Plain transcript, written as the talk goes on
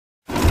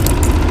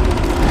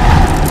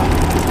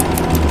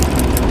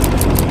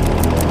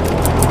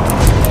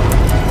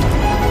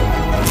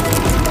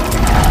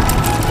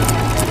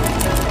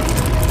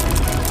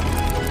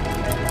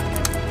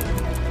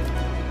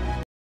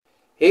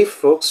Hey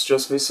folks,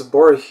 just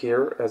Sobora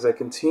here as I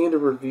continue to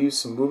review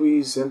some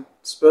movies and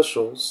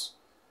specials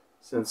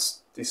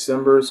since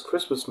December's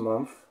Christmas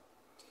month.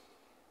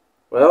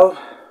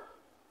 Well,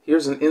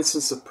 here's an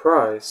instant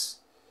surprise.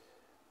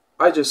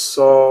 I just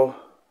saw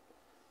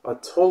a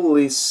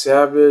totally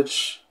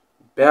savage,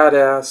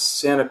 badass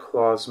Santa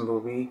Claus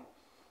movie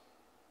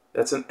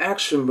that's an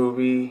action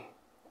movie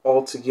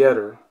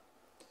altogether.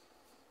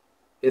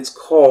 It's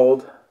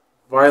called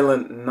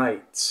Violent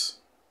Night.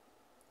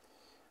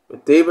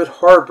 With David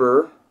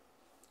Harbour,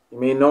 you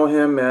may know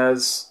him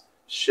as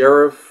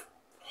Sheriff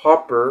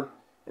Hopper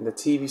in the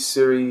TV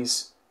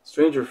series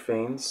Stranger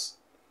Things.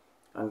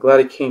 I'm glad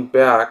he came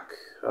back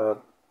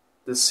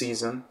this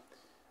season,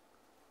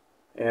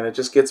 and it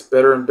just gets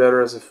better and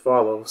better as it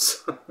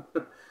follows.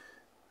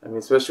 I mean,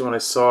 especially when I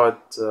saw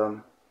it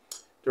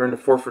during the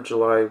 4th of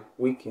July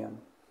weekend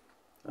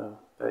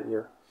that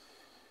year.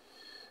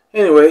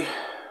 Anyway,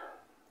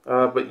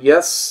 but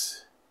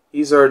yes,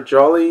 he's our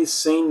jolly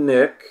Saint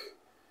Nick,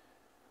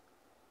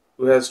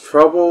 who has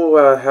trouble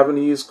having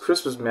to use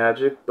Christmas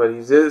magic, but he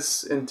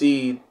is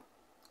indeed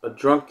a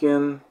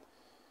drunken,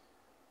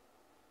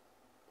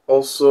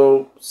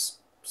 also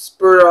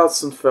spurt out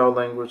some foul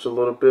language a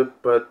little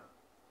bit, but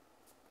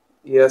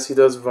yes, he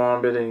does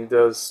vomit and he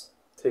does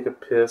take a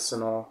piss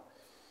and all.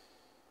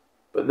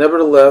 But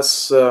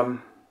nevertheless,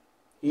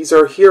 he's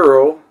our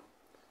hero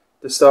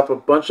to stop a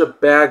bunch of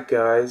bad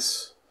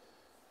guys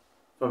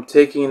from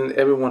taking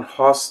everyone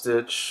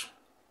hostage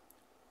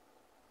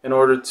in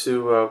order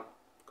to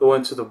go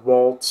into the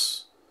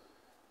vaults,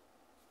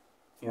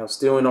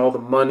 stealing all the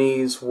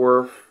money's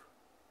worth.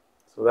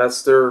 So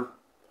that's their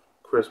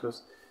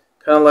Christmas.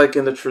 Kind of like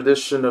in the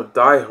tradition of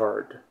Die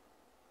Hard,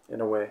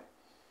 in a way.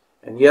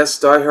 And yes,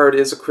 Die Hard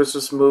is a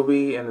Christmas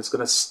movie, and it's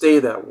going to stay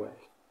that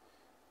way.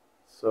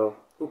 So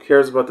who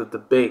cares about the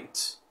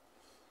debate?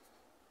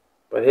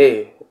 But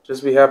hey,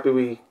 just be happy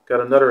we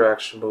got another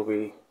action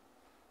movie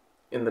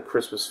in the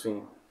Christmas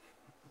theme.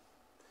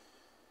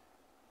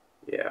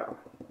 Yeah.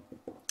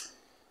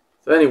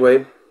 So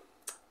anyway,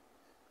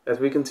 as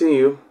we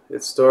continue,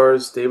 it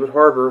stars David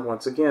Harbour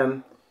once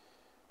again,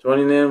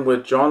 joining in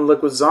with John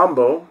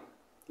Leguizamo.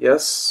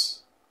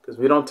 Yes, because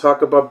we don't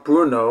talk about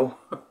Bruno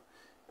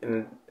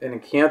in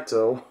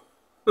Encanto.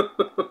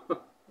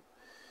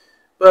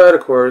 But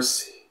of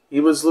course, he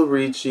was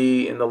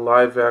Luigi in the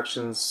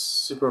live-action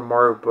Super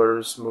Mario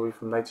Bros. Movie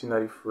from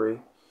 1993,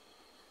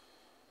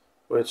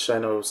 which I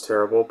know was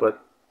terrible, but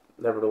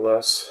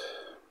nevertheless,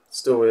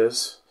 still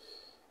is.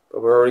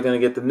 But we're already going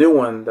to get the new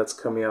one that's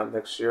coming out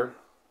next year.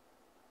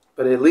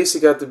 But at least he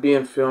got to be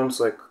in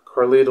films like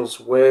Carlito's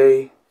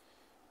Way,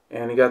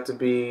 and he got to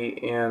be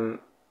in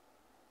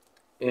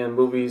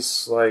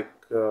movies like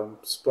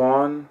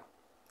Spawn.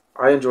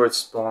 I enjoyed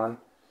Spawn.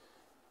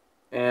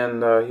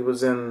 And he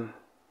was in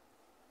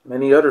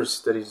many others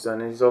that he's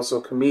done. And he's also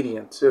a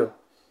comedian, too.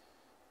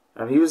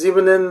 And he was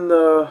even in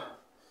the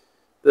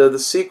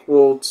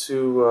sequel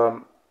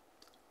to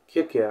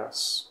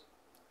Kick-Ass,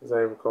 as I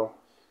recall.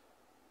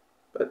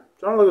 But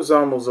John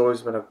Leguizamo's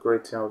always been a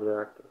great talented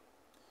actor.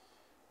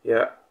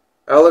 Yeah,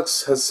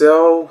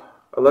 Hassell,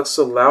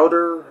 Alexa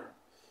Louder,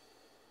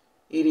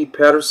 Edie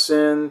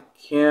Patterson,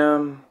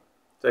 Cam,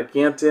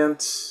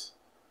 Gigandet.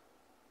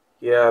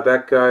 Yeah,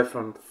 that guy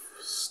from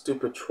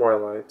stupid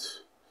Twilight.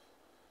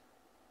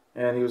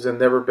 And he was in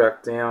Never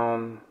Back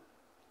Down,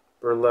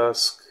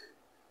 Burlesque,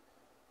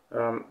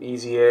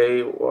 Easy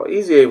A. Well,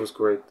 Easy A was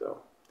great, though.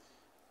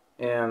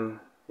 And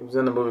he was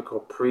in a movie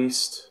called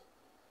Priest.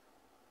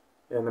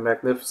 And The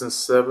Magnificent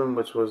Seven,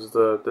 which was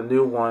the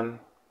new one.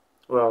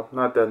 Well,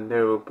 not that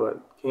new, but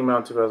came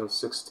out in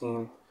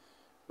 2016.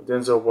 With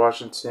Denzel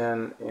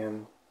Washington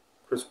and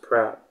Chris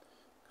Pratt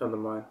come to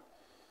mind.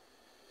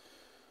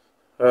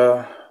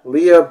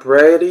 Leah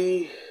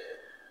Brady.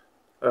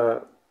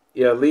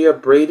 Leah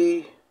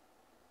Brady.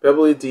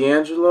 Beverly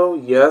D'Angelo.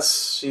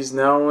 Yes, she's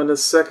now in a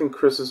second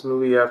Christmas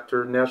movie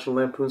after National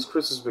Lampoon's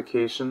Christmas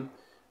Vacation.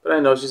 But I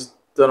know she's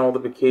done all the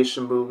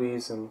vacation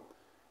movies and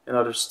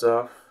other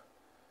stuff.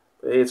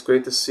 But hey, it's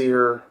great to see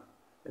her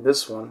in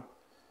this one.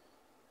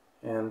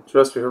 And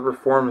trust me, her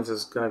performance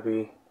is going to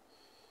be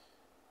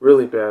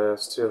really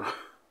badass too.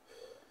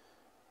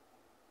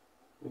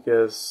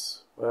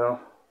 Because,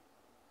 well,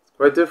 it's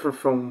quite different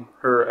from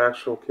her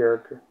actual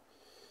character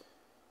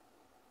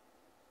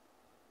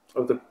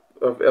of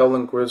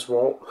Ellen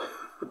Griswold.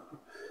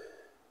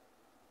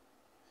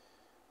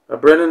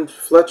 Brendan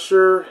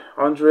Fletcher,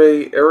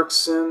 André,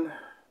 Eriksen,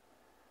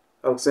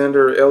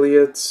 Alexander,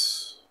 Elliot,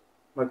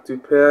 Mike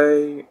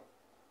Dupay,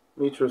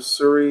 Mitra,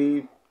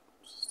 Suri,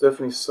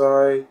 Stephanie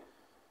Sy,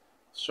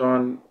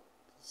 Sean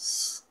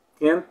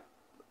Skant.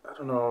 I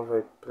don't know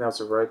if I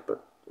pronounce it right,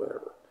 but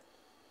whatever.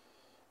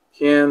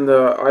 Ken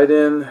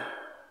Iden,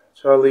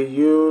 Charlie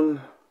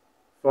Yoon,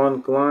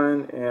 Von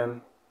Glein,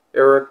 and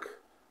Eric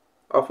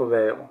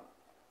Offavale.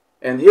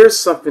 And here's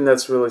something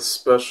that's really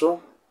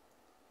special.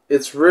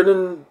 It's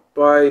written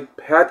by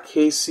Pat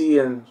Casey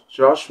and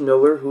Josh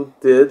Miller, who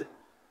did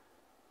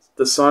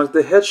the Sonic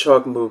the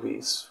Hedgehog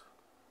movies,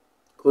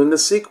 including the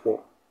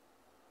sequel.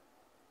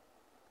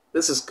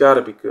 this has got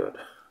to be good.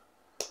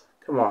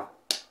 Come on.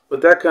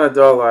 With that kind of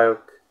dialogue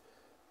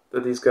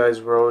that these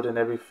guys wrote and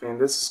everything,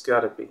 this has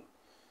got to be.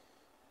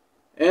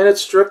 And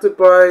it's directed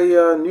by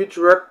new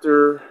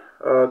director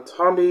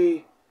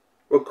Tommy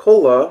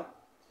Wirkola.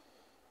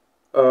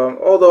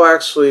 Although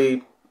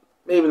actually,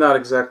 maybe not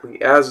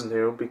exactly as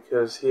new,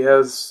 because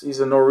he's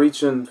a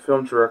Norwegian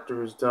film director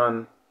who's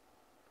done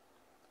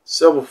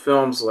several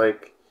films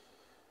like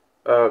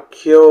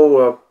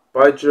Kill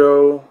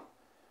Baijo.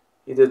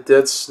 He did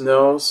Dead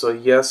Snow, so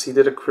yes, he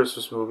did a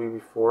Christmas movie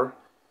before,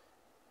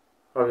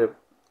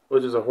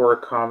 which is a horror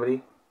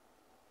comedy.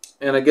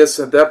 And I guess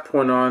at that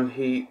point on,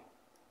 he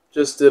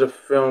just did a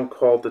film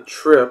called The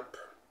Trip.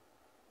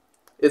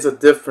 It's a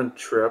different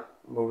Trip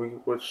movie,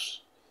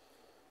 which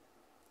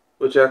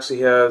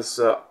actually has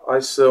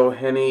Iso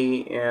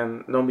Henny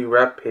and Nomi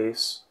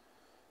Rapace,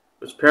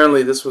 which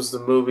apparently this was the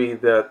movie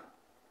that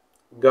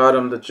got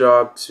him the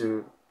job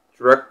to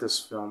direct this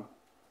film,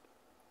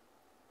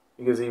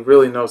 because he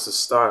really knows his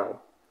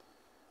style.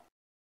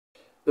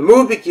 The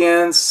movie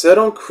begins set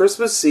on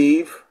Christmas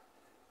Eve.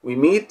 We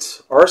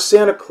meet our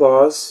Santa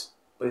Claus,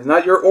 but he's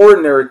not your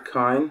ordinary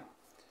kind.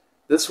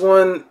 This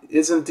one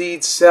is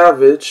indeed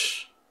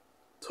savage,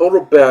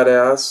 total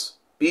badass,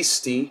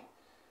 beastie,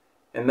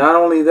 and not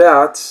only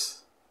that,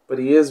 but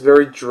he is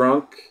very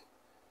drunk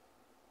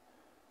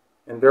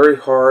and very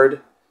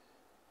hard,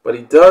 but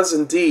he does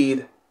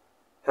indeed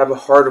have a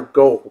heart of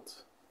gold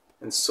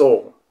and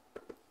soul,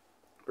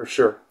 for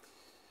sure.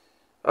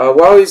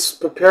 While he's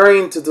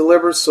preparing to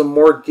deliver some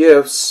more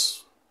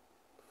gifts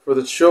for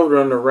the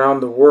children around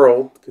the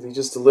world, because he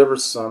just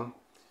delivered some,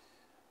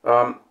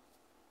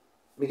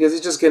 because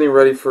he's just getting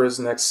ready for his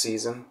next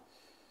season,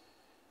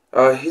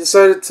 he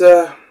decided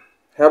to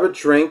have a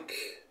drink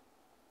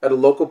at a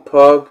local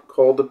pub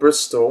called the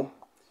Bristol,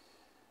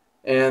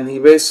 and he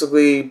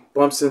basically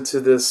bumps into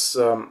this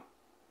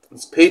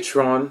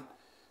patron,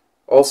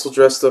 also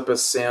dressed up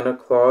as Santa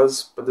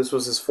Claus, but this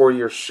was his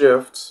 4-year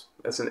shift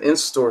as an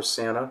in-store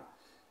Santa,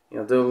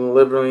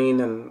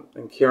 delivering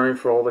and caring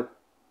for all the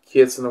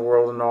kids in the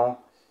world and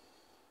all.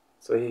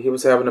 So he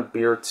was having a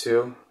beer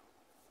too.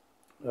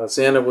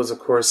 Santa was, of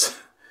course,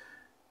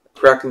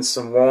 cracking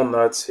some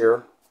walnuts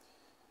here.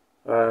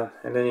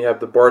 And then you have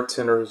the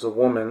bartender, who's a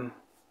woman,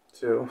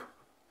 too,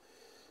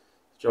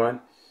 join.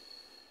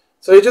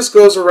 So he just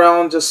goes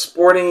around just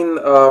sporting,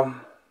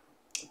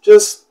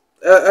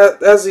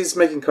 as he's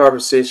making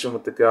conversation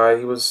with the guy,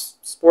 he was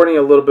sporting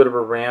a little bit of a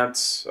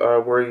rant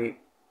where he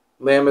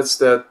laments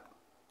that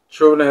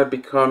children have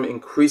become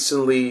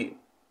increasingly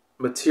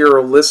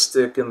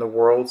materialistic in the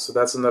world, so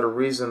that's another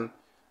reason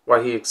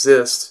why he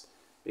exists,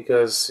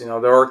 because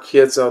there are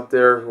kids out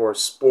there who are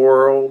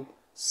spoiled,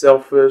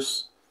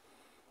 selfish,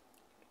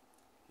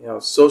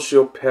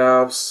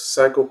 sociopaths,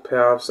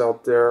 psychopaths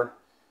out there,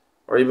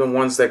 or even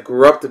ones that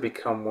grew up to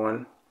become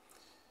one.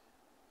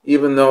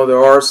 Even though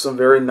there are some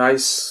very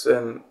nice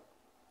and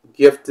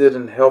gifted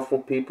and helpful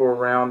people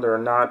around that are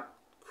not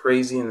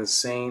crazy and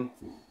insane,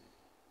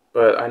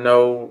 but I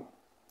know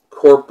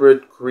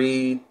corporate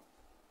greed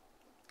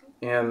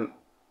and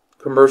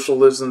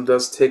commercialism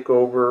does take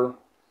over.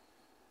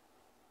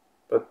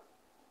 But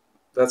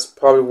that's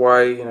probably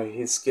why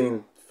he's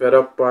getting fed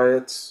up by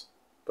it.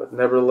 But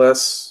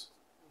nevertheless,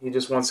 he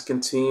just wants to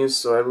continue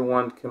so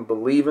everyone can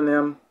believe in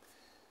him,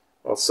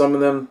 while some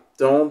of them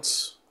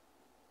don't,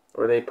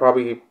 or they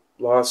probably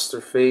lost their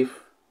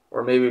faith,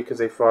 or maybe because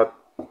they thought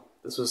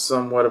this was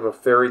somewhat of a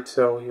fairy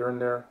tale here and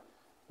there.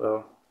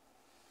 Well,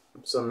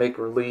 some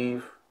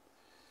make-believe,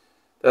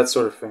 that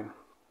sort of thing.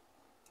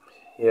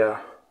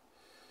 Yeah.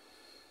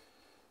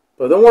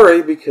 But don't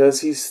worry,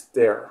 because he's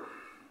there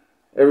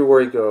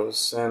everywhere he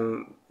goes,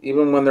 and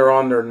even when they're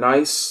on their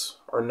nice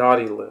or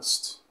naughty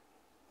list.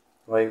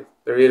 Like,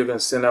 they're either going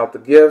to send out the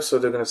gifts or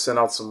they're going to send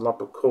out some lump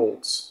of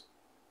coals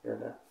here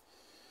and there.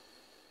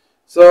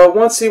 So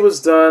once he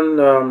was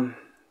done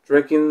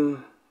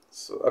drinking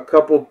a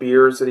couple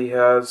beers that he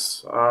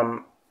has,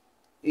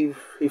 he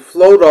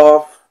flied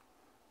off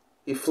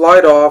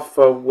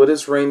with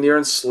his reindeer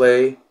and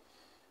sleigh,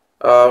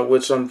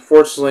 which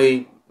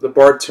unfortunately the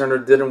bartender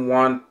didn't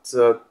want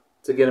to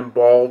get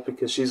involved,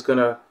 because she's going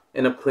to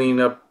end up cleaning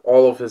up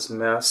all of his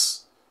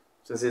mess,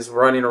 since he's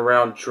running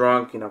around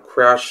drunk,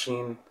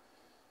 crashing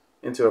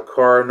into a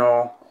car and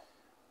all,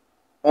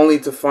 only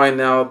to find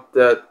out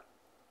that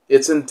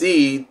it's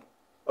indeed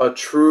a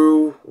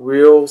true,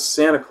 real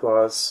Santa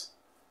Claus,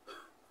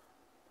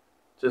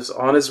 just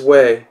on his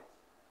way,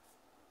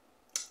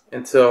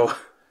 until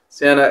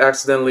Santa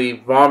accidentally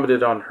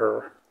vomited on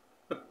her.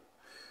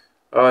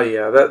 Oh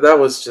yeah, that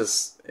was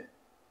just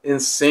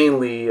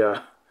insanely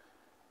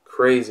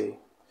crazy,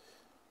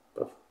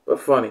 but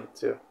funny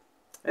too.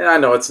 And I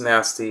know it's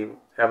nasty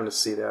having to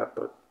see that,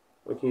 but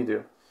what can you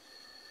do?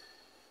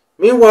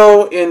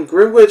 Meanwhile, in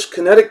Greenwich,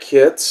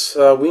 Connecticut,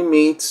 we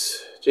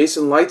meet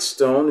Jason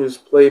Lightstone, who's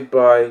played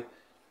by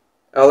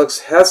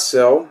Alex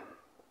Hassell.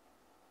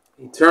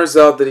 It turns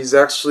out that he's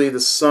actually the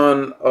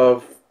son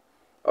of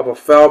a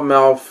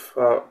foul-mouthed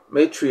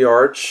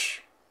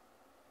matriarch,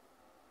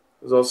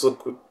 who's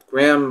also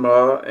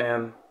grandma,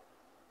 and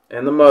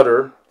and the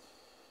mother,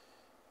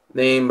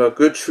 named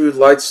Gertrude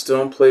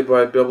Lightstone, played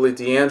by Beverly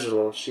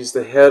D'Angelo. She's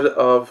the head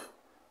of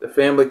the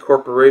family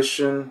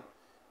corporation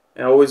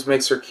and always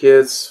makes her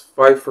kids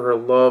fight for her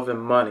love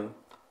and money,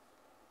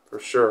 for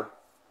sure.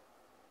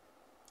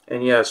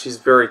 And yeah, she's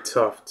very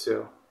tough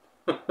too.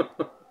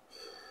 So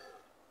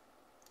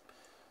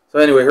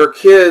anyway, her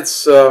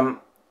kids,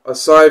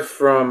 aside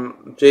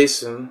from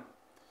Jason,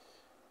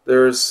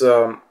 there's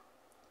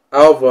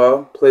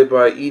Alva, played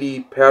by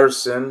Edie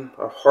Patterson,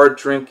 a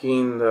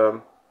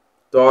hard-drinking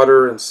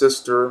daughter and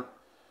sister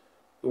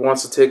who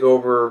wants to take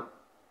over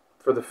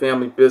for the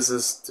family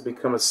business to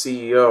become a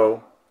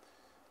CEO.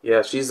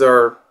 Yeah, she's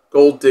our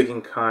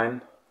gold-digging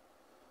kind.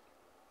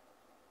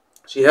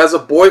 She has a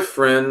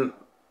boyfriend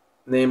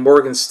named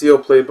Morgan Steele,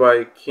 played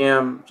by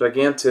Cam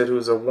Gigandet,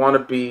 who's a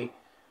wannabe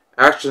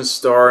action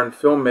star and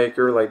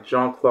filmmaker like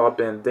Jean-Claude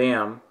Van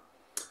Damme,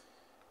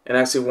 and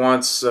actually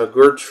wants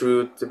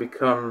Gertrude to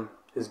become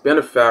his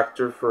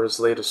benefactor for his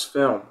latest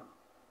film.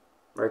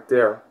 Right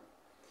there.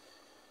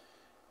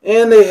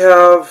 And they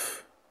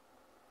have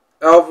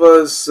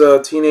Alva's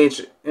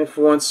teenage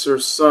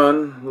influencer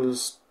son, who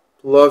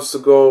loves to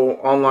go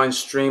online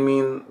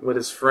streaming with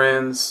his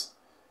friends.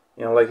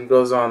 You know, like he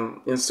goes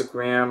on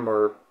Instagram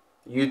or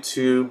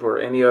YouTube or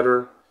any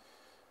other.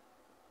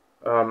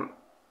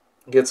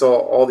 Gets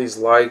all these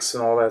likes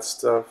and all that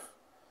stuff.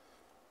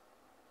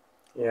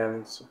 Yeah,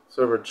 and he's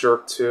sort of a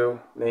jerk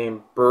too,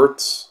 named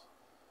Bert.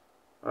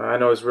 I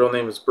know his real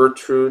name is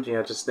Bertrude,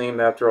 yeah, just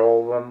named after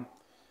all of them.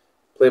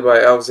 Played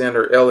by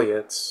Alexander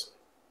Elliot.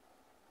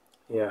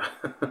 Yeah.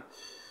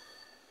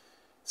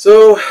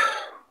 So,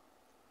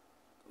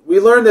 we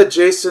learned that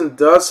Jason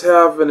does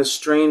have an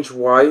estranged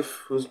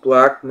wife who's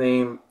black,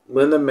 named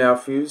Linda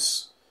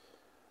Matthews,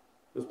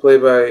 who's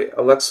played by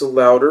Alexa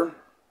Louder,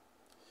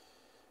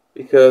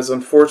 because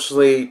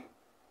unfortunately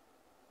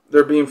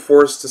they're being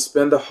forced to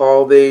spend the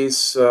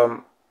holidays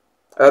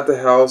at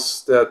the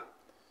house. That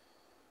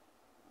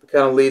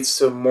kind of leads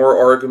to more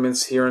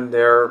arguments here and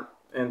there,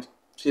 and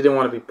she didn't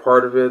want to be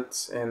part of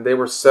it, and they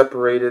were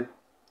separated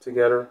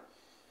together.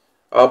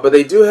 But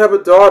they do have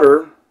a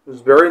daughter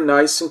who's very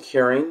nice and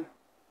caring,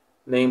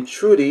 named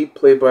Trudy,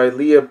 played by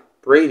Leah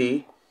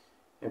Brady.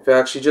 In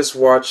fact, she just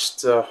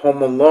watched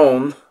Home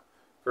Alone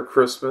for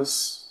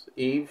Christmas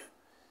Eve,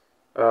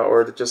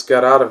 or just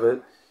got out of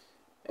it.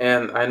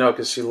 And I know,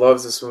 because she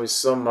loves this movie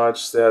so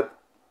much that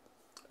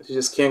she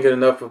just can't get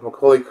enough of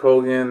Macaulay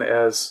Culkin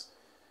as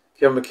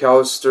Kevin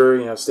McAllister,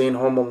 you know, staying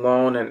home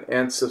alone and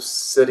ends up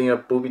setting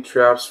up booby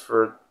traps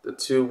for the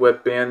two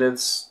wet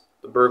bandits,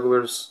 the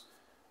burglars,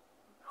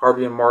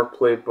 Harvey and Mark,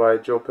 played by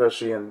Joe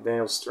Pesci and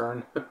Daniel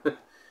Stern.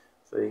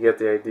 So you get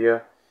the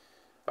idea.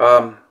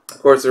 Of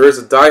course, there is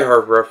a Die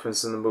Hard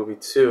reference in the movie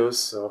too.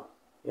 So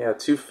yeah,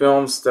 two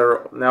films that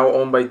are now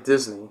owned by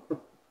Disney.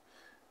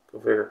 Go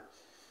figure.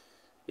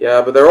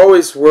 Yeah, but they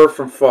always were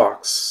from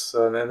Fox,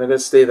 and they're going to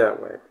stay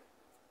that way.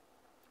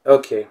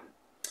 Okay.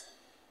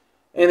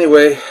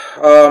 Anyway,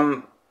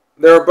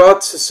 they're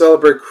about to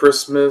celebrate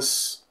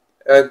Christmas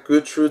at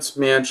Gertrude's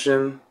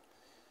mansion,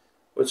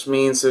 which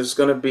means there's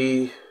going to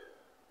be,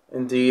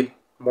 indeed,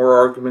 more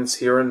arguments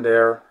here and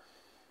there.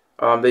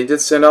 They did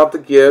send out the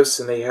gifts,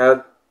 and they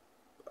had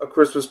a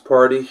Christmas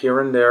party here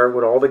and there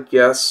with all the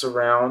guests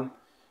around,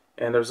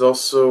 and there's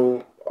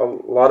also a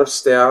lot of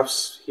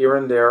staffs here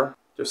and there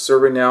just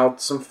serving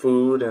out some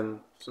food and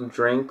some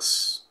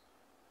drinks,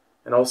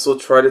 and also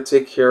try to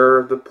take care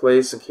of the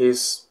place in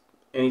case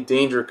any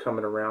danger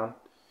coming around.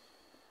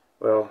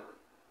 Well,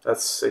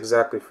 that's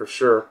exactly for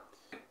sure.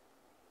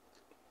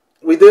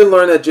 We did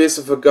learn that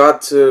Jason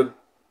forgot to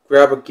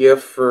grab a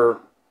gift for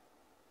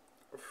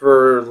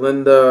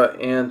Linda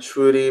and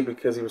Trudy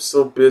because he was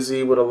so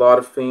busy with a lot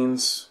of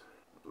things.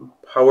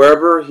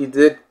 However, he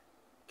did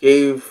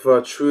give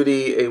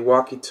Trudy a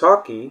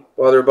walkie-talkie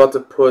while they're about to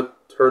put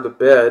her to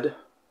bed,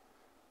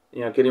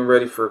 you know, getting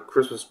ready for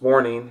Christmas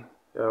morning,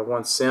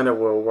 once Santa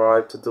will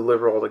arrive to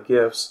deliver all the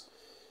gifts,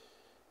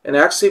 and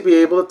actually be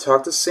able to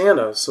talk to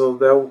Santa, so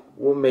that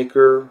will make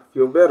her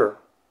feel better.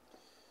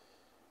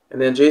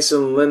 And then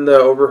Jason and Linda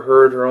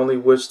overheard her only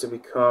wish to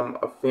become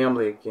a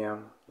family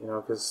again, you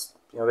know, because,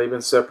 you know, they've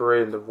been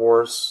separated and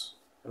divorced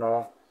and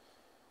all.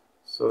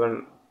 So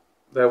then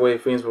that way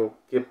things will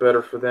get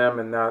better for them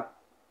and not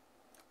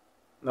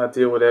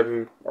deal with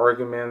every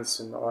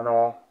arguments and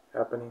all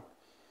happening.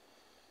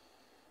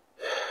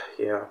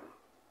 Yeah.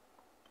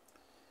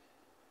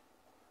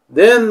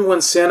 Then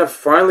when Santa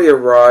finally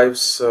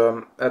arrives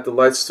at the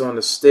Lightstone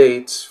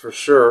estate, for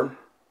sure,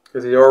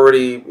 because he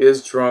already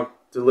is drunk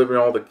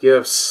delivering all the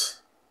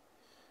gifts.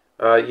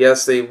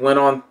 Yes, they went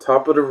on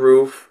top of the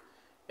roof,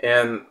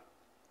 and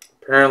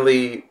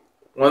apparently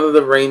one of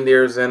the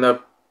reindeers ended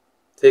up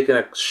taking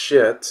a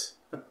shit.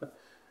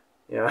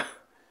 Yeah.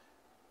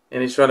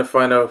 And he's trying to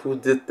find out who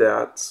did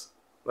that.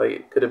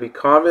 Like, could it be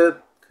Comet?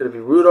 Could it be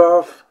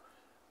Rudolph?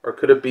 Or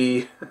could it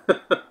be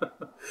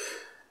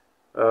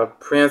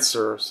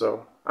Prancer or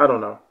so? I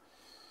don't know.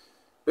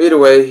 But either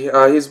way,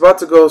 he's about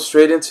to go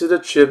straight into the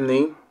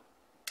chimney,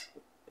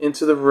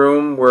 into the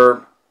room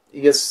where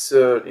he gets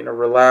to,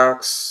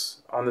 relax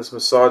on this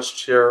massage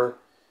chair.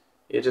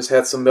 He just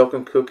had some milk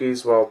and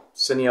cookies while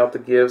sending out the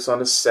gifts on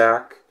his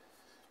sack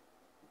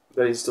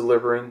that he's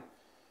delivering.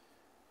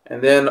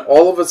 And then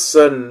all of a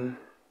sudden,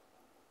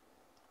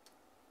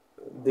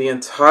 the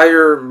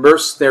entire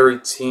mercenary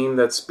team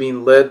that's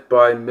being led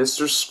by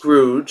Mr.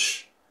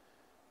 Scrooge,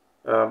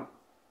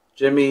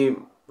 Jimmy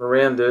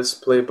Miranda's,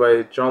 played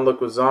by John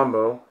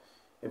Leguizamo.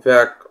 In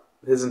fact,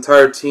 his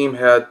entire team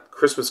had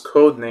Christmas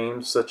code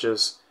names such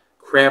as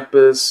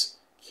Krampus,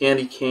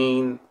 Candy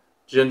Cane,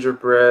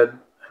 Gingerbread.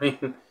 I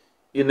mean,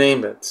 you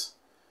name it.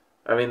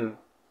 I mean,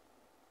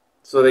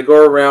 so they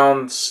go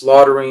around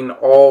slaughtering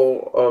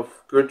all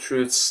of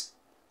Gertrude's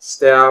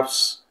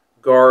staffs,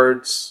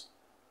 guards,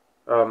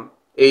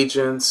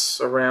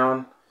 agents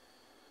around,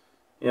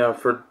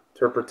 for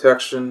her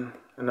protection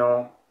and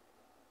all.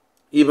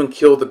 Even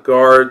killed the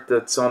guard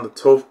that's on the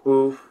toll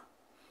booth.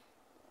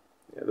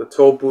 Yeah, the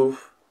toll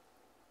booth.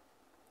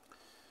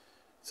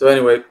 So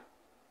anyway,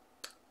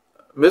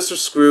 Mr.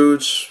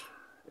 Scrooge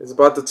is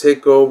about to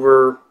take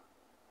over,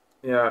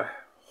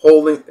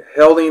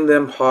 holding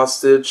them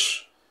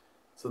hostage,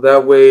 so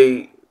that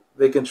way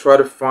they can try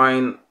to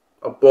find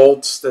a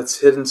bolt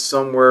that's hidden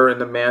somewhere in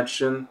the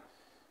mansion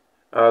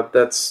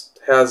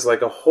has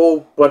like a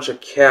whole bunch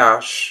of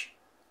cash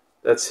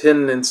that's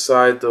hidden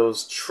inside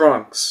those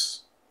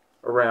trunks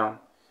around.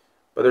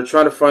 But they're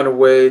trying to find a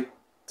way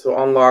to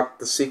unlock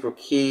the secret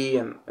key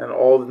and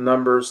all the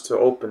numbers to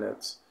open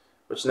it,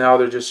 which now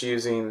they're just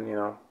using,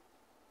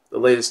 the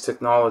latest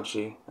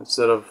technology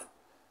instead of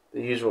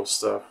the usual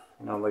stuff.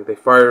 Like they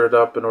fire it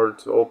up in order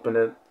to open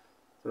it.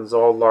 It's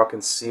all locked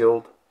and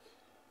sealed.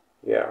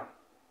 Yeah.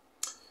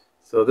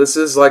 So this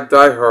is like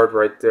Die Hard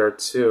right there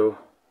too.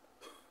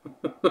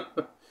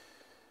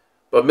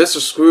 But Mr.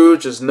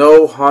 Scrooge is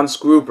no Hans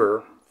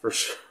Gruber for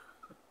sure.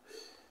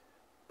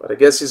 But I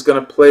guess he's going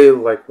to play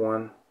like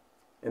one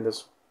in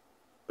this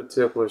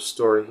particular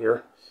story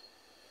here.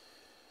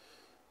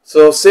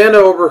 So Santa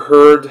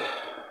overheard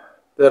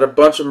that a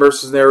bunch of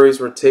mercenaries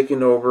were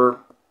taking over,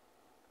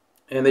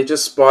 and they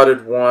just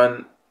spotted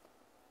one.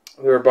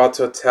 They were about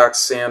to attack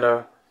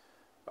Santa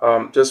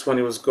just when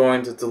he was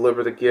going to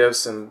deliver the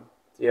gifts, and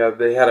yeah,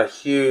 they had a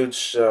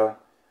huge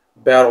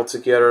battle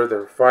together. They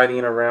were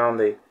fighting around.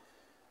 They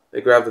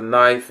grabbed a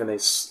knife and they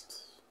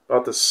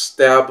about to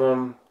stab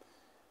him.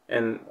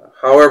 And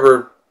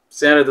however,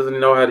 Santa doesn't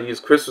know how to use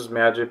Christmas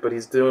magic, but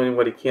he's doing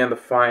what he can to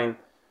find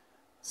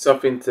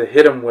something to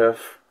hit him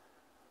with,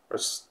 or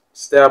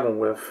stab him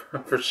with,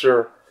 for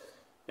sure,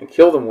 and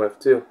kill them with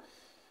too.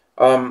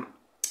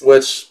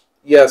 Which,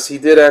 yes, he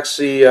did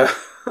actually.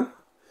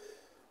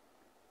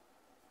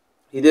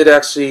 He did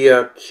actually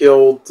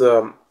killed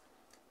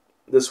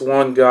this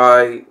one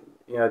guy.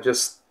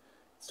 Just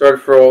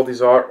started for all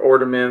these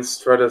ornaments,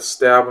 try to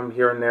stab him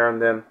here and there,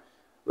 and then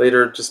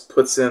later just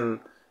puts in.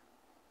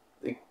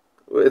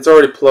 It's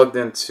already plugged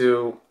in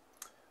to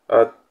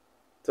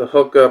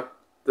hook up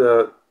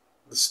the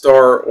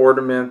star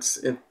ornaments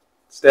and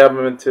stab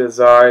him into his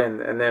eye,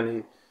 and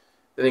then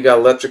he got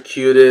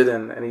electrocuted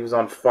and he was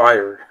on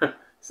fire.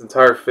 His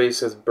entire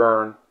face has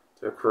burned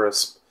to a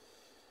crisp.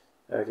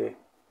 Okay.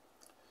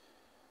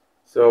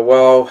 So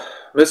while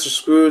Mr.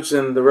 Scrooge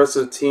and the rest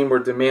of the team were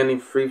demanding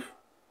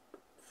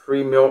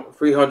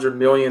 $300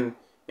 million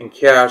in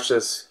cash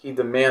as he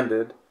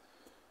demanded,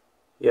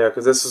 yeah,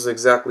 because this is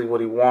exactly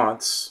what he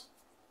wants.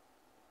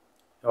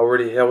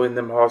 Already holding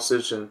them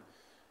hostage and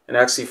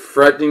actually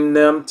threatening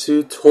them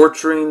to,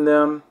 torturing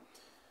them.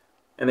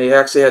 And they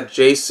actually had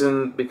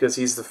Jason, because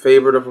he's the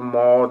favorite of them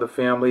all, the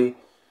family,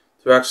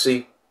 to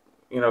actually,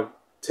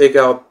 take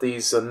out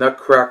these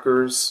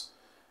nutcrackers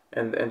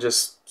and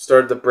just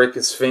started to break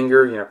his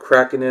finger,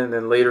 cracking it, and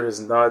then later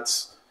his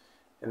nuts.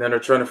 And then they're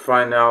trying to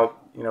find out,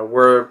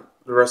 where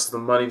the rest of the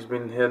money's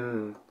been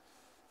hidden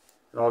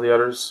and all the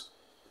others.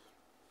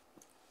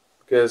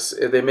 Because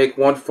if they make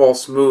one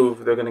false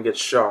move, they're going to get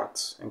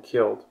shot and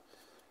killed.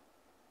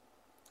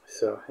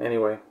 So,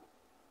 anyway.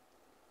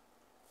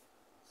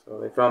 So,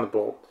 they found the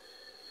bolt.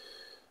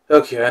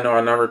 Okay, I know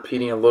I'm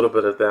repeating a little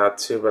bit of that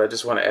too, but I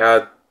just want to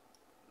add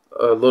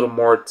a little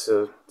more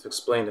to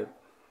explain it.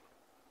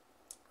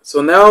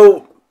 So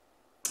now,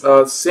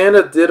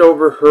 Santa did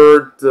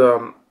overheard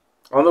on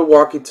the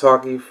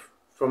walkie-talkie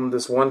from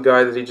this one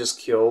guy that he just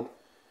killed.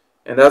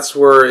 And that's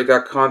where it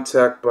got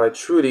contact by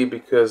Trudy,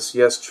 because,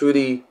 yes,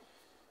 Trudy,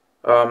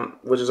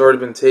 which has already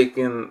been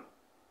taken,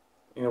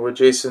 with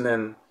Jason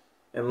and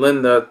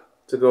Linda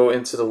to go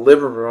into the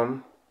living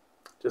room,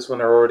 just when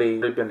they're already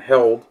been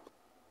held,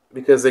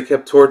 because they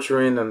kept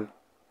torturing and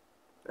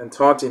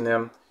taunting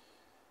them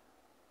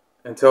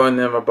and telling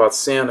them about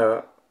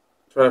Santa,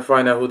 trying to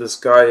find out who this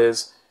guy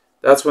is.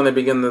 That's when they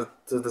begin to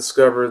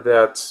discover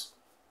that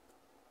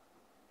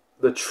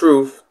the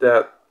truth,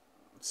 that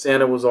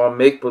Santa was all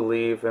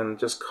make-believe and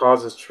just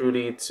causes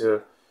Trudy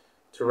to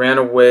run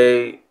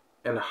away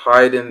and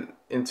hide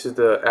into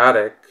the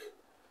attic.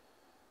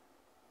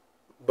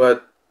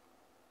 But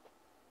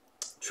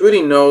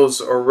Trudy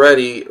knows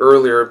already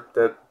earlier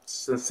that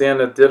since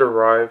Santa did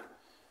arrive,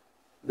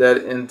 that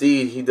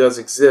indeed he does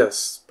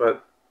exist,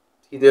 but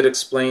he did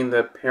explain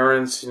that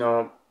parents,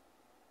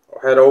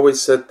 had always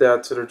said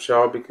that to their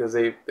child because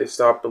they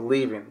stopped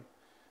believing.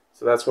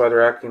 So that's why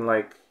they're acting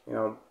like,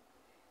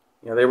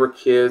 they were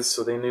kids,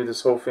 so they knew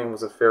this whole thing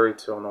was a fairy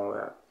tale and all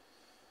that.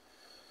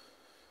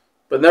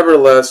 But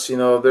nevertheless,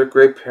 they're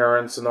great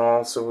parents and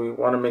all, so we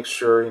want to make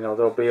sure,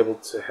 they'll be able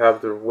to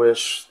have their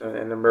wish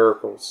and their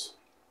miracles.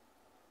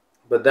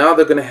 But now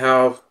they're going to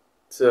have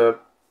to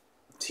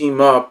team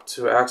up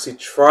to actually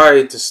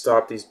try to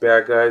stop these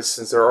bad guys,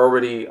 since they're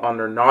already on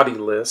their naughty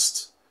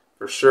list,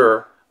 for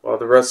sure, while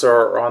the rest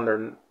are on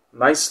their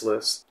nice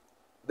list.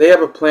 They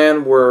have a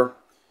plan where,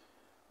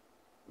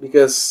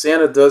 because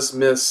Santa does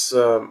miss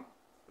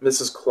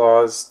Mrs.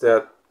 Claus,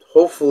 that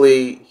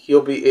hopefully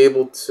he'll be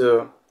able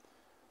to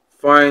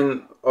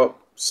find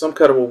some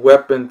kind of a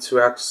weapon to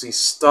actually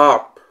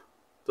stop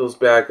those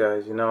bad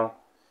guys,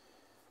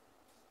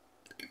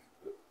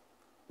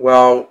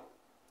 While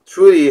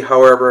Trudy,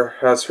 however,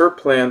 has her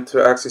plan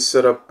to actually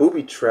set up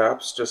booby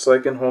traps, just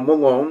like in Home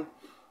Alone,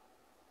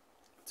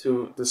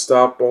 to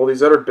stop all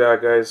these other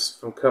bad guys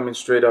from coming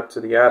straight up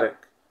to the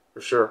attic,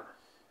 for sure.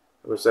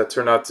 Which that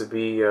turned out to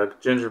be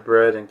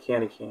Gingerbread and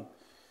Candy Cane.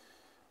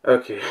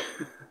 Okay.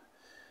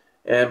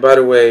 And by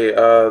the way,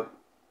 the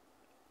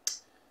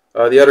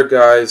other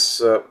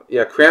guys,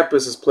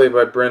 Krampus is played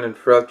by Brendan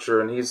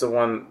Fletcher, and he's the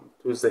one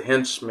who's the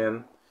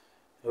henchman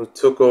who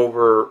took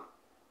over,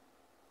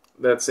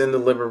 that's in the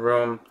living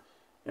room,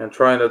 and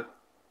trying to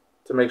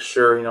make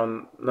sure,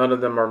 none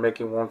of them are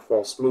making one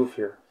false move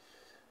here.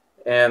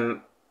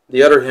 And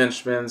the other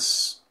henchmen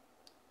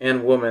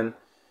and woman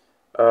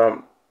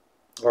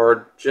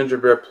are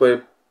Gingerbread,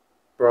 played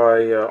by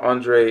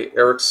André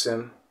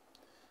Eriksen,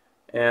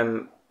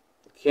 and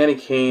Candy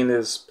Cane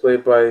is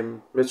played by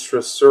Mitra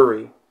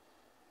Suri.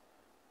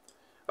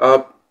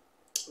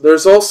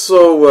 There's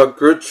also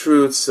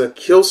Gertrude's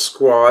Kill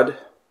Squad,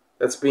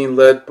 that's being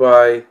led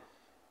by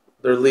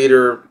their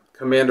leader,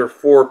 Commander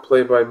 4,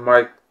 played by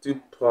Mike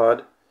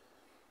Dopud.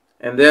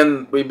 And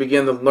then we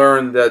begin to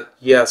learn that,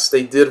 yes,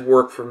 they did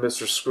work for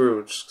Mr.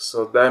 Scrooge,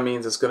 so that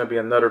means it's going to be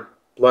another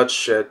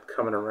bloodshed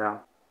coming around.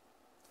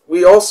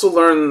 We also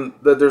learn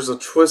that there's a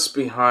twist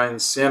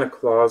behind Santa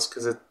Claus,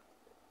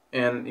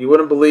 and you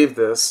wouldn't believe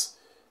this,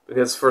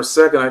 because for a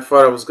second I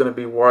thought I was going to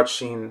be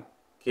watching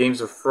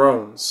Games of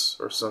Thrones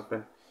or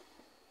something.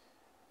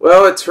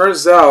 Well, it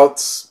turns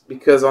out,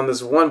 because on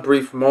this one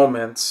brief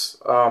moment,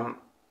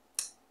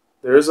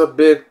 there is a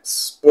big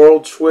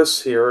spoiled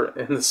twist here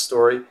in the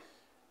story,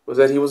 was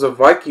that he was a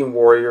Viking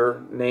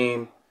warrior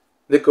named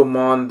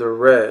Nicomon the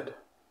Red.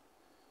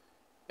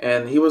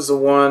 And he was the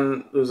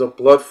one who's a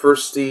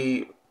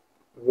bloodthirsty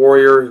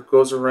warrior who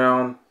goes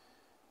around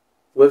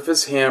with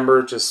his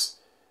hammer just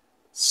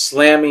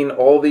slamming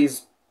all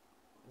these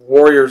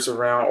warriors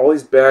around, all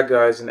these bad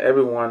guys and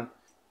everyone,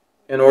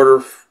 in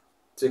order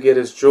to get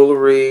his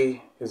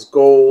jewelry, his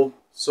gold,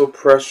 so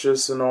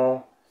precious and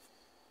all,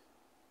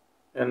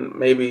 and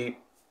maybe,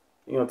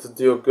 to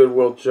do a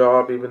goodwill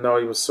job, even though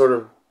he was sort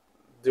of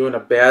doing a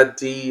bad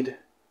deed,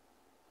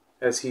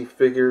 as he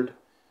figured.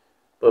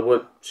 But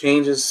what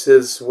changes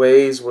his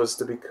ways was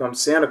to become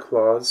Santa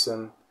Claus,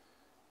 and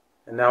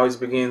now he's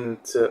beginning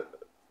to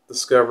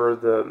discover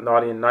the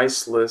naughty and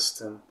nice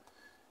list, and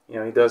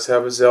he does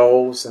have his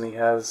elves, and he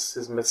has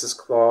his Mrs.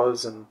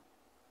 Claus, and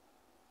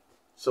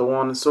so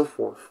on and so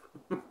forth.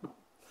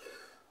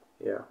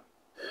 Yeah.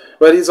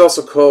 But he's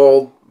also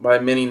called by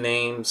many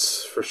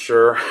names, for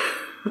sure.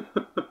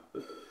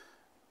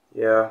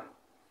 Yeah.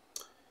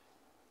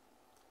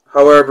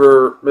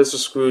 However, Mr.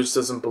 Scrooge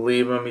doesn't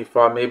believe him. He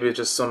thought maybe it's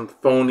just some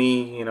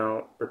phony,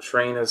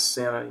 portraying as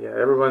Santa. Yeah,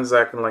 everyone's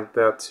acting like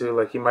that too.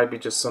 Like he might be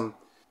just some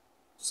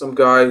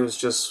guy who's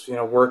just,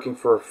 working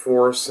for a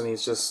force, and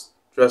he's just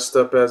dressed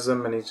up as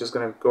him, and he's just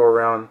going to go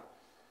around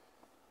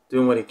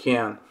doing what he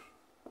can.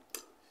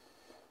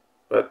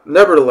 But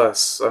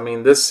nevertheless, I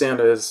mean, this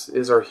Santa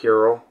is our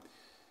hero.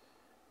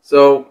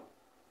 So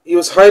he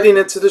was hiding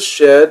into the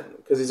shed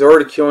because he's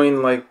already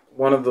killing like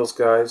one of those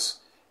guys,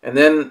 and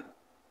then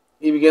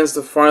he begins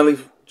to finally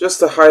just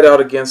to hide out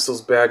against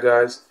those bad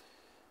guys.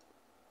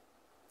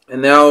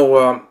 And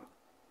now,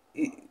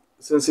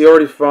 since he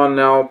already found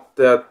out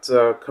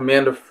that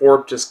Commander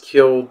Thorpe just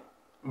killed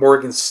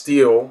Morgan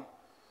Steele,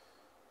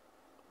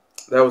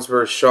 that was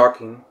very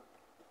shocking.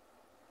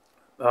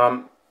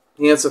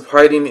 He ends up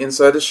hiding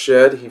inside the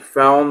shed. He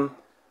found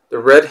the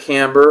red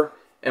hammer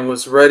and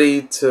was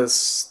ready to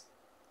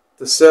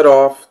set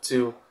off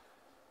to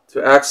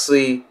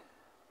actually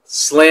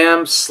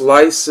slam,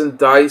 slice, and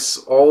dice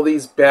all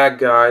these bad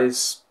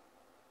guys,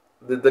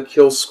 the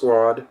kill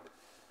squad.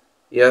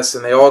 Yes,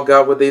 and they all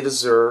got what they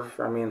deserve.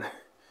 I mean,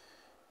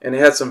 and it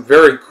had some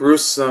very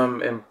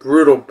gruesome and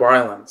brutal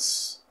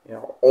violence.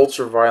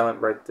 Ultra violent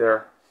right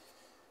there.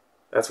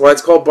 That's why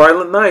it's called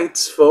Violent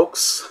Nights,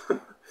 folks.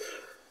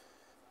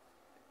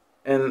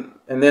 And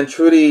then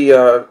Trudy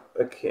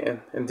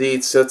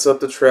indeed sets up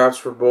the traps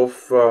for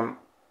both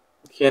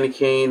Candy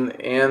Cane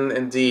and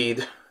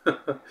indeed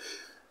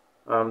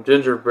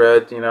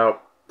Gingerbread,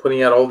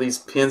 putting out all these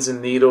pins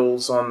and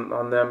needles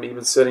on them,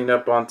 even setting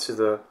up onto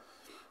the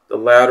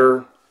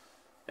ladder,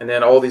 and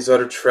then all these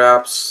other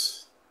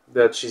traps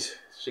that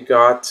she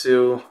got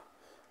to,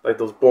 like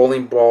those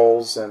bowling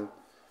balls and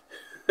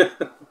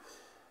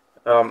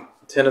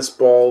tennis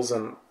balls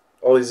and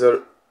all these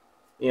other,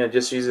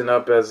 just using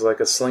up as like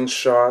a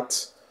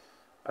slingshot.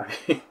 I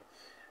mean,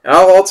 and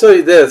I'll tell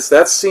you this,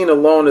 that scene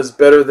alone is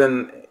better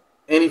than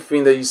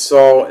anything that you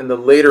saw in the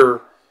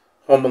later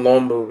Home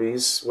Alone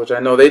movies, which I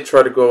know they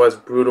try to go as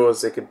brutal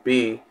as they could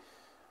be,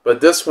 but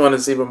this one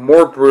is even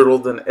more brutal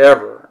than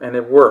ever, and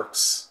it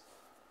works.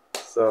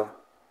 So,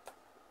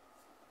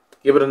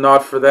 give it a nod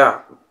for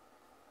that.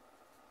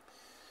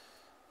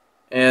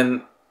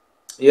 And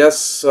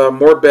yes,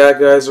 more bad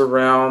guys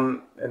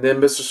around, and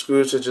then Mr.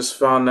 Scrooge had just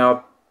found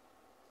out,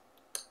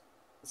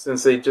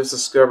 since they just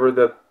discovered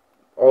that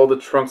all the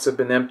trunks have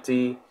been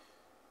empty,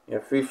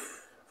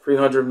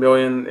 300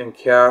 million in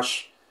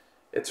cash.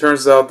 It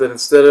turns out that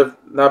instead of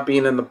not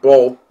being in the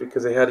vault,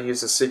 because they had to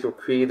use a secret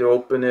key to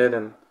open it,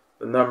 and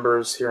the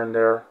numbers here and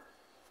there,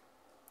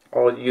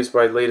 all used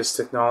by latest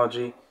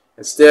technology,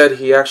 instead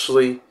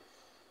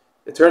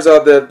it turns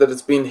out that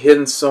it's being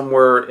hidden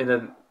somewhere in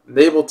a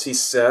nativity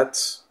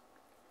set,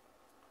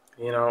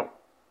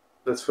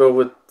 that's filled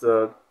with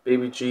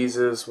baby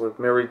Jesus, with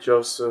Mary,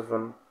 Joseph,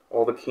 and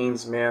all the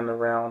king's men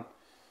around.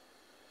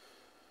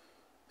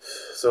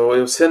 So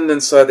it was hidden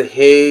inside the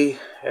hay,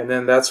 and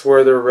then that's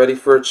where they're ready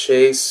for a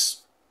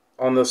chase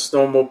on the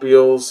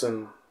snowmobiles,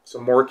 and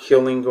some more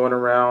killing going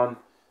around.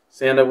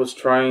 Santa was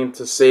trying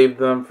to save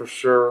them for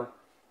sure,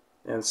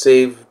 and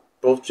save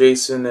both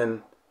Jason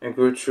and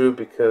Gertrude,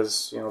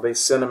 because they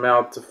sent him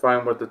out to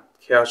find where the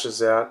cash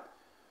is at.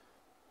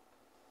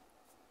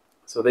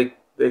 So they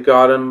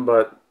got him,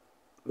 but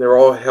they're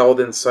all held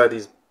inside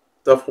these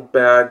duffel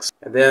bags,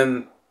 and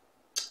then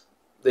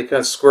they kind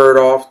of squared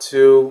off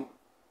too,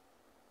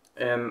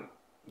 and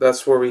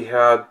that's where we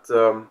had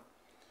the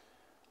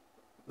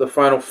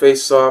final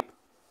face-off.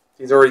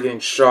 He's already getting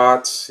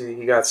shots.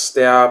 He got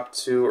stabbed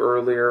too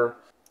earlier.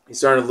 He's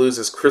starting to lose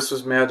his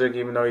Christmas magic,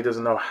 even though he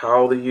doesn't know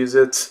how to use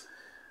it.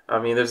 I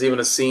mean, there's even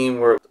a scene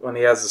where when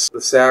he has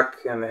the sack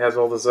and has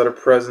all those other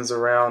presents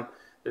around,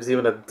 there's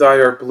even a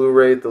Die-Hard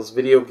Blu-ray, those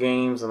video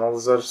games and all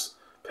those other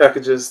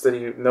packages that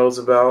he knows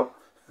about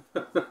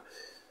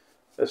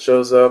that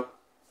shows up.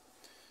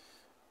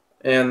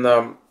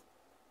 And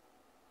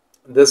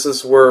this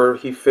is where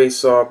he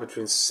faces off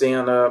between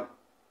Santa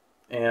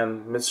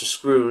and Mr.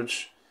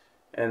 Scrooge.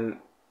 And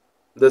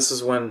this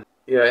is when,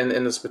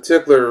 in this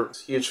particular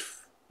huge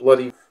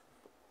bloody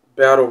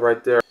battle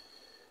right there,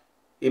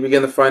 he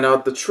began to find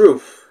out the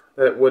truth,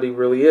 that what he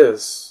really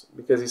is,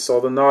 because he saw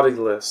the naughty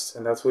list,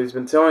 and that's what he's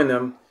been telling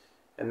them.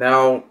 And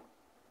now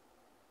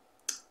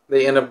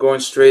they end up going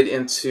straight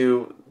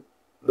into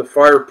the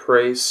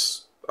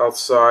fireplace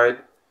outside,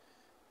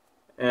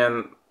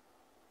 and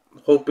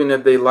hoping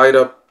that they light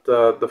up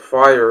the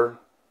fire.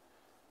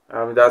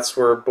 That's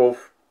where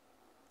both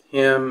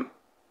him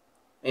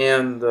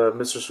and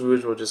Mr.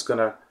 Scrooge were just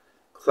gonna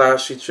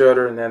clash each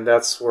other, and then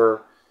that's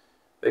where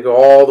they go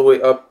all the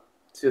way up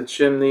to the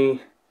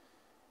chimney,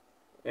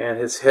 and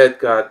his head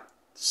got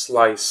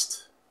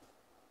sliced.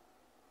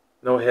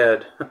 No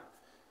head.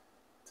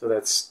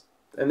 So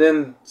and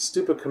then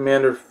stupid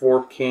Commander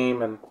Ford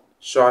came and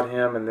shot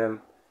him, and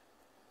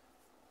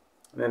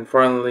then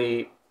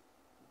finally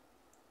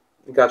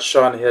he got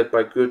shot in the head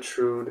by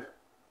Gertrude.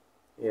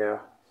 Yeah.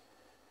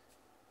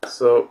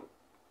 So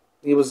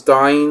he was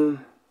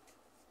dying,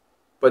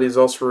 but he's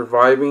also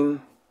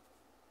reviving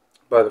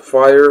by the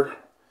fire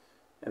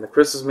and the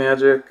Christmas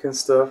magic and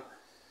stuff.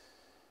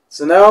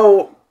 So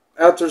now,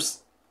 after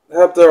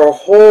a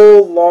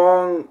whole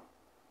long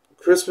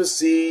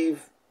Christmas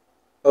Eve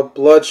of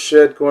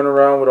bloodshed going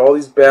around with all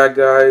these bad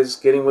guys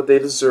getting what they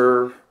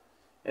deserve,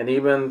 and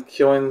even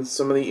killing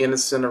some of the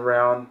innocent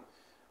around,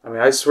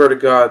 I swear to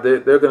God, they're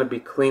going to be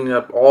cleaning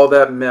up all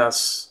that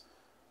mess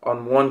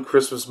on one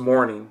Christmas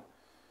morning.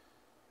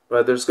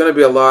 But there's going to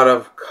be a lot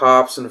of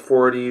cops and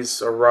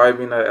authorities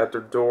arriving at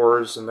their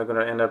doors, and they're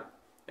going to end up,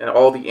 and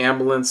all the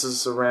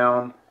ambulances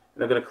around, and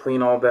they're going to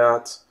clean all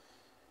that.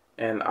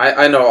 And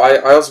I know,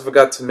 I also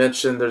forgot to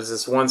mention, there's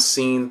this one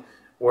scene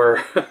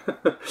where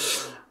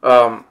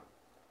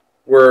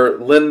where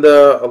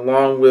Linda,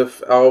 along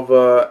with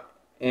Alva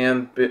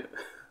and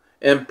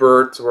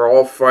Bert, were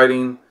all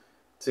fighting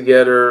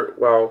together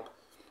while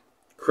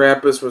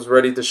Krampus was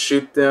ready to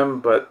shoot them,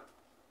 but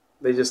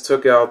they just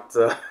took out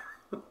the...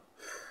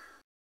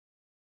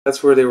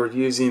 That's where they were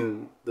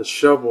using the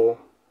shovel,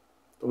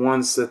 the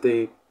ones that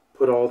they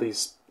put all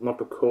these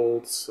lump of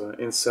coals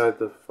inside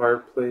the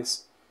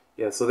fireplace.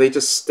 Yeah, so they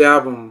just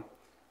stab him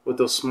with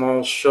those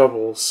small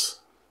shovels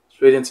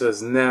straight into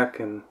his neck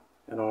and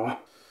all.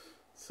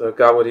 So it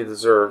got what he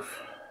deserved.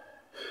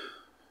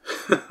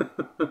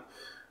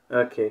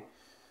 Okay.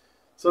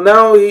 So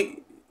now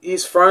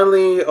he's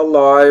finally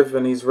alive,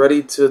 and he's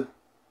ready to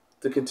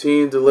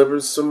continue to deliver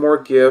some more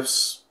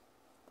gifts,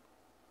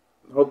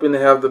 hoping to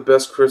have the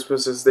best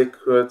Christmas as they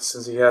could,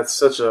 since he had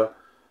such a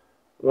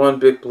one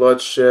big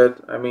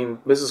bloodshed. I mean,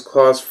 Mrs.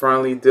 Claus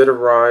finally did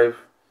arrive.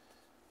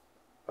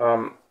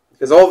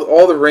 Because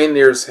all the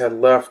reindeers had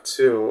left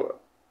too,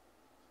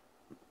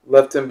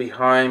 left him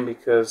behind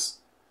because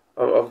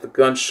of the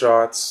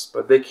gunshots.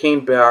 But they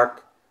came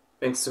back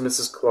thanks to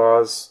Mrs.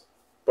 Claus.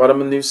 Bought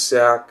him a new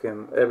sack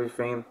and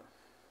everything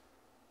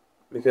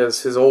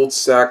because his old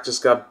sack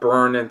just got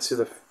burned into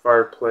the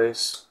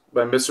fireplace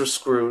by Mr.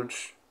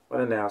 Scrooge.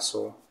 What an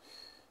asshole.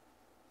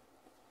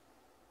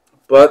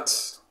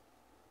 But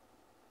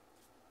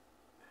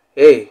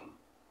hey,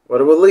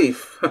 what a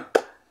relief.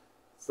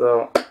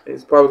 So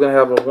he's probably going to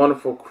have a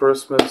wonderful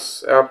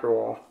Christmas after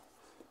all,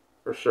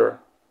 for sure.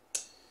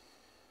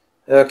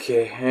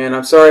 Okay, and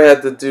I'm sorry I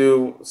had to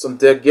do some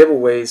dead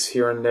giveaways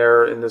here and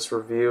there in this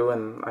review,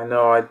 and I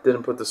know I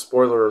didn't put the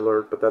spoiler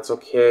alert, but that's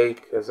okay,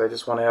 because I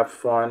just want to have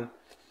fun.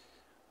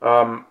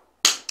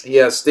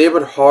 Yes,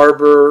 David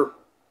Harbour,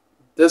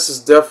 this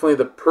is definitely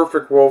the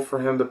perfect role for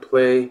him to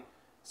play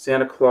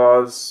Santa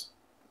Claus,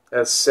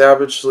 as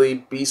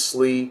savagely,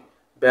 beastly,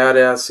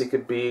 badass he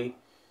could be.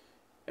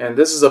 And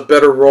this is a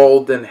better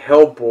role than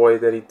Hellboy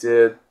that he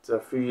did a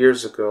few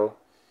years ago.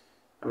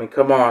 I mean,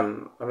 come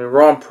on. I mean,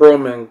 Ron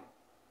Perlman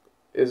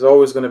is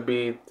always going to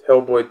be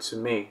Hellboy to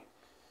me.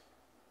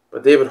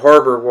 But David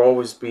Harbour will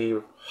always be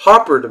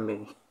Hopper to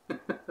me.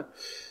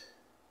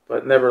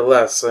 But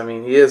nevertheless, I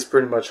mean, he is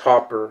pretty much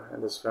Hopper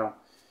in this film.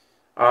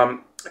 I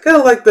kind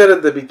of like that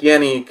at the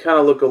beginning. He kind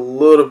of looked a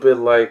little bit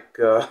like...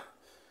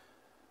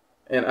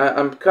 and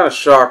I'm kind of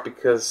shocked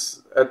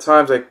because at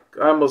times I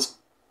almost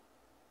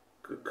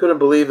couldn't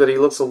believe that he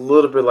looks a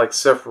little bit like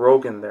Seth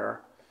Rogen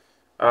there.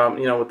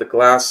 You know, with the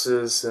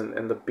glasses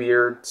and the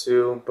beard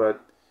too. But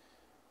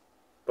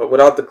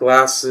without the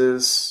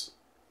glasses,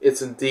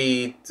 it's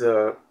indeed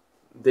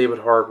David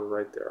Harbour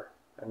right there.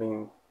 I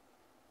mean,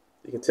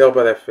 you can tell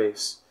by that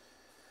face.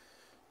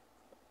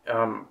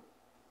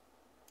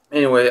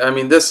 Anyway, I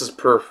mean, this is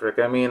perfect.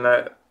 I mean,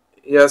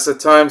 yes, at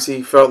times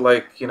he felt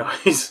like, you know,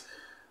 he's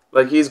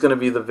going to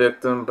be the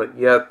victim, but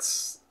yet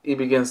he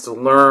begins to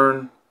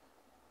learn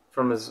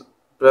from his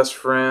best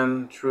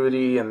friend,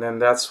 Trudy, and then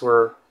that's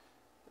where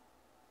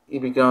he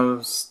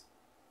becomes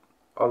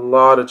a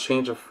lot of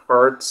change of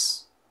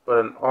hearts, but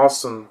an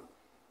awesome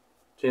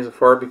change of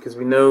heart because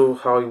we know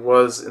how he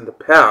was in the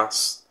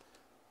past,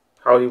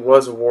 how he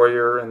was a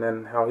warrior, and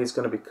then how he's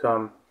going to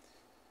become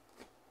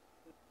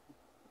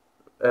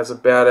as a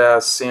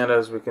badass Santa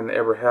as we can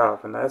ever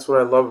have. And that's what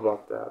I love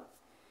about that.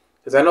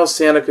 Because I know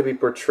Santa could be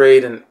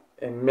portrayed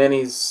in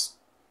many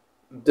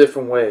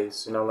different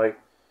ways. You know, like,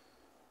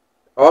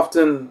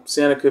 often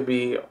Santa could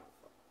be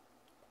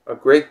a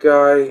great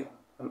guy,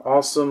 an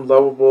awesome,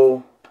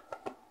 lovable,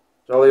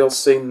 jolly old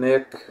Saint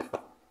Nick,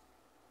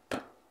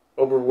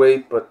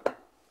 overweight but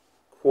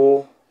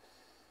cool.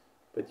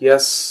 But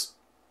yes,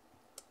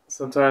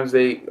 sometimes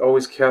they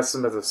always cast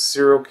him as a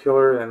serial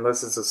killer,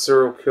 unless it's a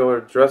serial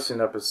killer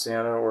dressing up as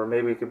Santa, or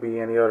maybe it could be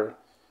any other.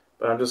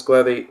 But I'm just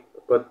glad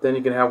but then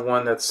you can have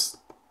one that's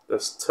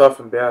tough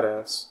and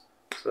badass.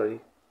 So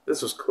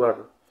this was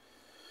clever.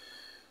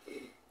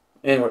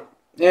 Anyway,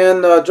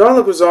 and John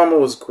Leguizamo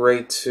was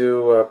great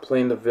too,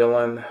 playing the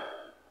villain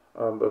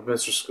of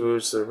Mr.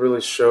 Scrooge. It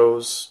really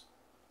shows,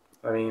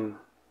 I mean,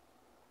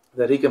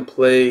 that he can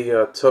play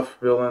tough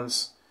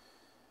villains,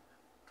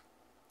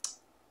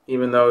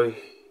 even though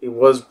he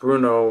was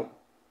Bruno,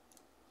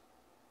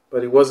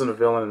 but he wasn't a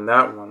villain in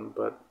that one.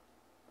 But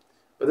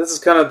this is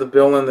kind of the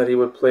villain that he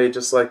would play,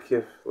 just like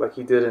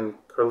he did in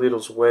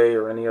Carlito's Way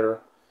or any other.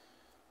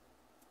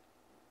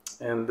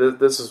 And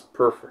this is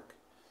perfect.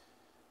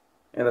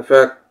 And the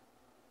fact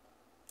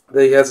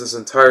that he has his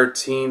entire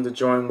team to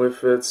join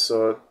with it,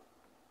 so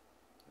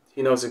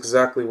he knows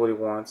exactly what he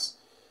wants.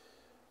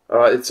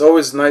 It's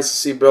always nice to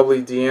see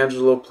Beverly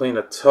D'Angelo playing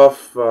a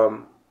tough,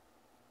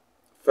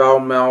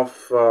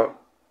 foul-mouth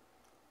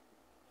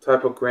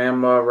type of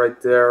grandma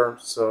right there.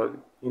 So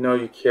you know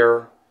you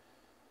care,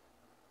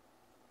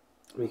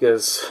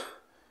 because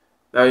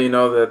now you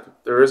know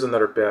that there is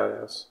another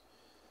badass.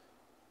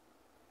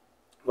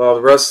 While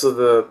the rest of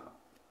the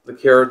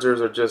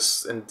characters are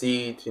just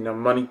indeed, you know,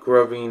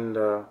 money-grubbing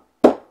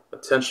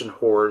attention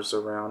whores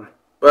around.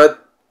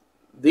 But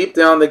deep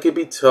down they could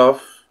be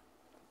tough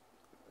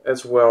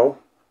as well,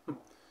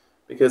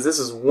 because this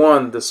is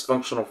one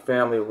dysfunctional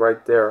family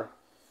right there.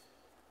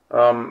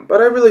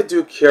 But I really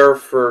do care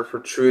for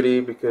Trudy,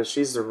 because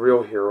she's the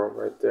real hero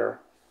right there.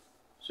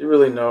 She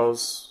really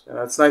knows. And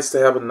it's nice to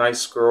have a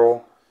nice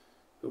girl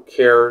who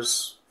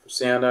cares for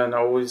Santa and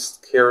always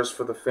cares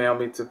for the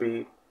family to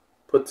be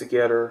put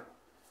together.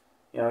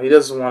 You know, he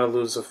doesn't want to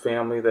lose a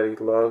family that he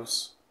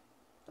loves.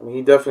 I mean,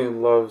 he definitely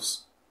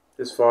loves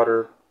his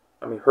father.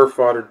 I mean, her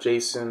father,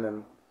 Jason,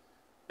 and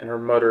her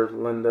mother,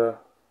 Linda.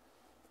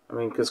 I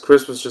mean, because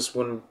Christmas just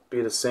wouldn't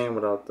be the same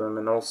without them.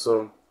 And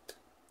also,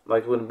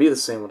 like, wouldn't be the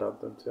same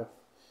without them, too.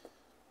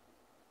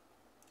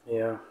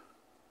 Yeah.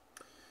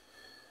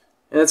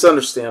 And it's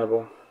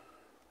understandable.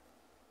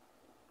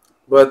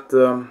 But,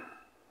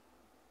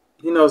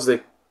 he knows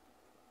they...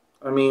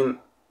 I mean,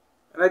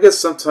 and I guess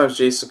sometimes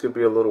Jason could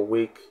be a little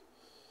weak.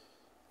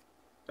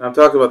 And I'm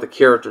talking about the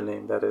character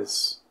name, that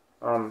is.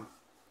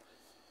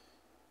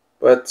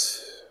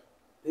 But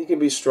he can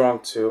be strong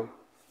too.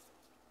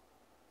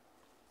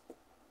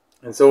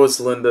 And so is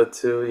Linda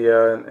too,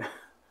 yeah, and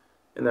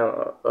in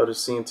that other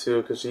scene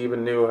too, because she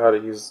even knew how to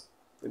use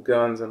the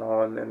guns and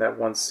all in that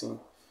one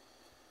scene.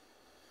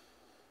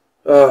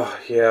 Oh,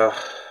 yeah.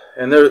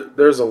 And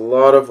there's a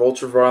lot of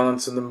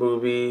ultra-violence in the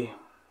movie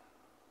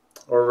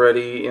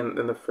already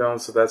in the film,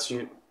 so that's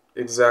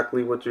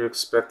exactly what you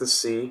expect to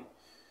see.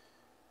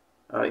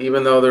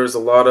 Even though there's a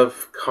lot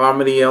of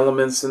comedy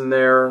elements in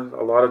there,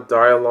 a lot of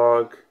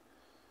dialogue,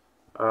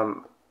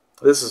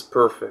 this is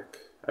perfect.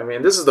 I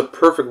mean, this is the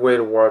perfect way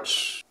to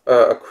watch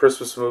a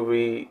Christmas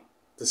movie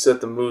to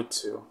set the mood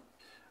to.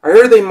 I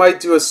heard they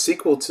might do a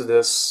sequel to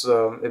this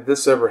if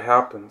this ever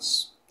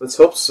happens. Let's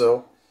hope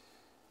so.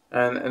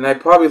 And I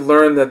probably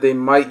learned that they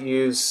might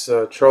use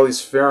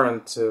Charlize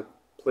Theron to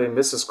play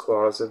Mrs.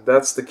 Claus. If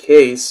that's the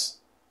case,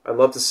 I'd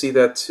love to see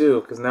that too,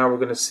 because now we're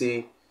going to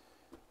see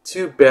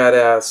two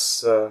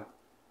badass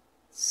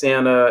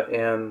Santa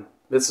and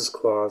Mrs.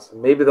 Claus.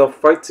 And maybe they'll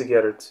fight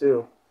together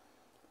too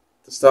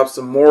to stop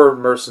some more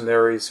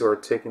mercenaries who are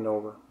taking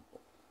over.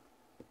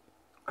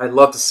 I'd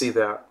love to see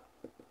that,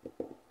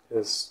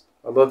 because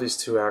I love these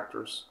two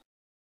actors.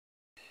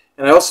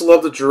 And I also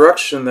love the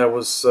direction that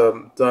was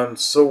done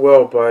so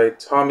well by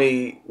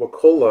Tommy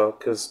Wirkola,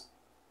 because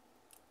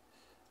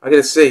I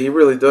gotta say, he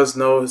really does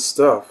know his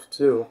stuff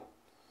too.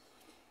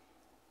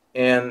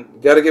 And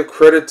gotta give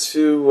credit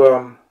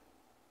to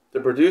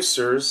the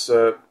producers,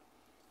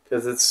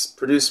 because it's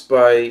produced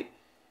by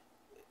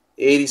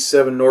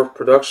 87 North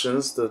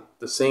Productions,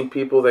 the same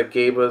people that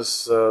gave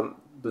us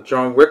the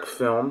John Wick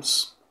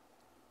films.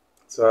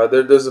 So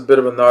there's a bit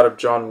of a nod of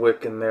John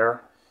Wick in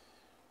there.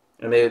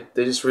 And they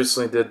just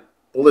recently did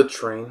Bullet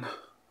Train.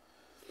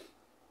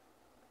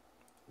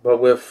 But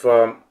with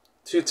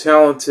two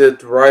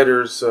talented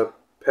writers,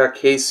 Pat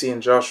Casey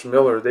and Josh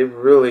Miller, they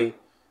really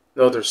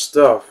know their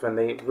stuff. And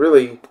they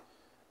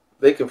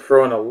can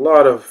throw in a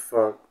lot of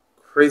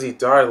crazy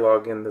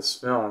dialogue in this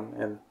film.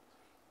 And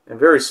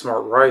very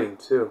smart writing,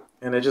 too.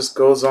 And it just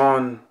goes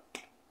on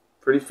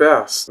pretty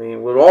fast. I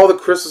mean, with all the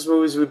Christmas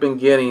movies we've been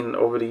getting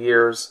over the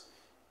years,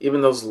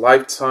 even those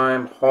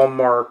Lifetime,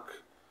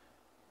 Hallmark,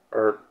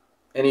 or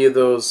any of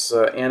those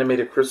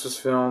animated Christmas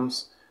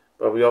films,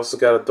 but we also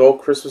got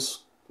adult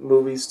Christmas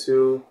movies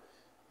too,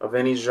 of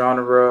any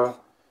genre,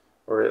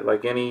 or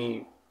like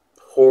any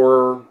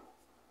horror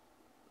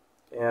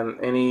and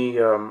any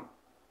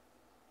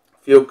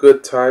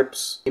feel-good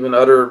types, even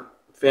other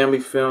family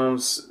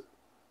films,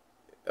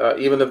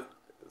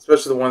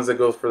 especially the ones that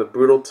go for the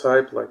brutal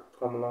type, like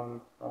Home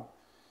Alone.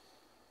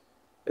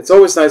 It's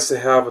always nice to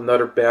have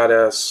another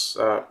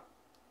badass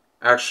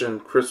action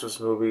Christmas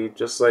movie,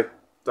 just like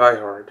Die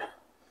Hard.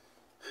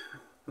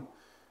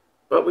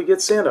 But we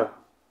get Santa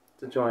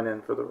to join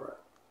in for the ride.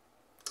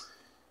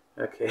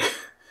 Okay,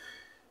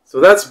 so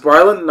that's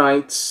Violent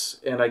Night,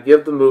 and I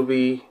give the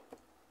movie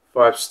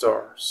 5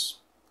 stars.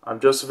 I'm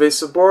Joseph A.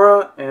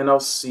 Sobora, and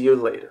I'll see you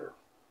later.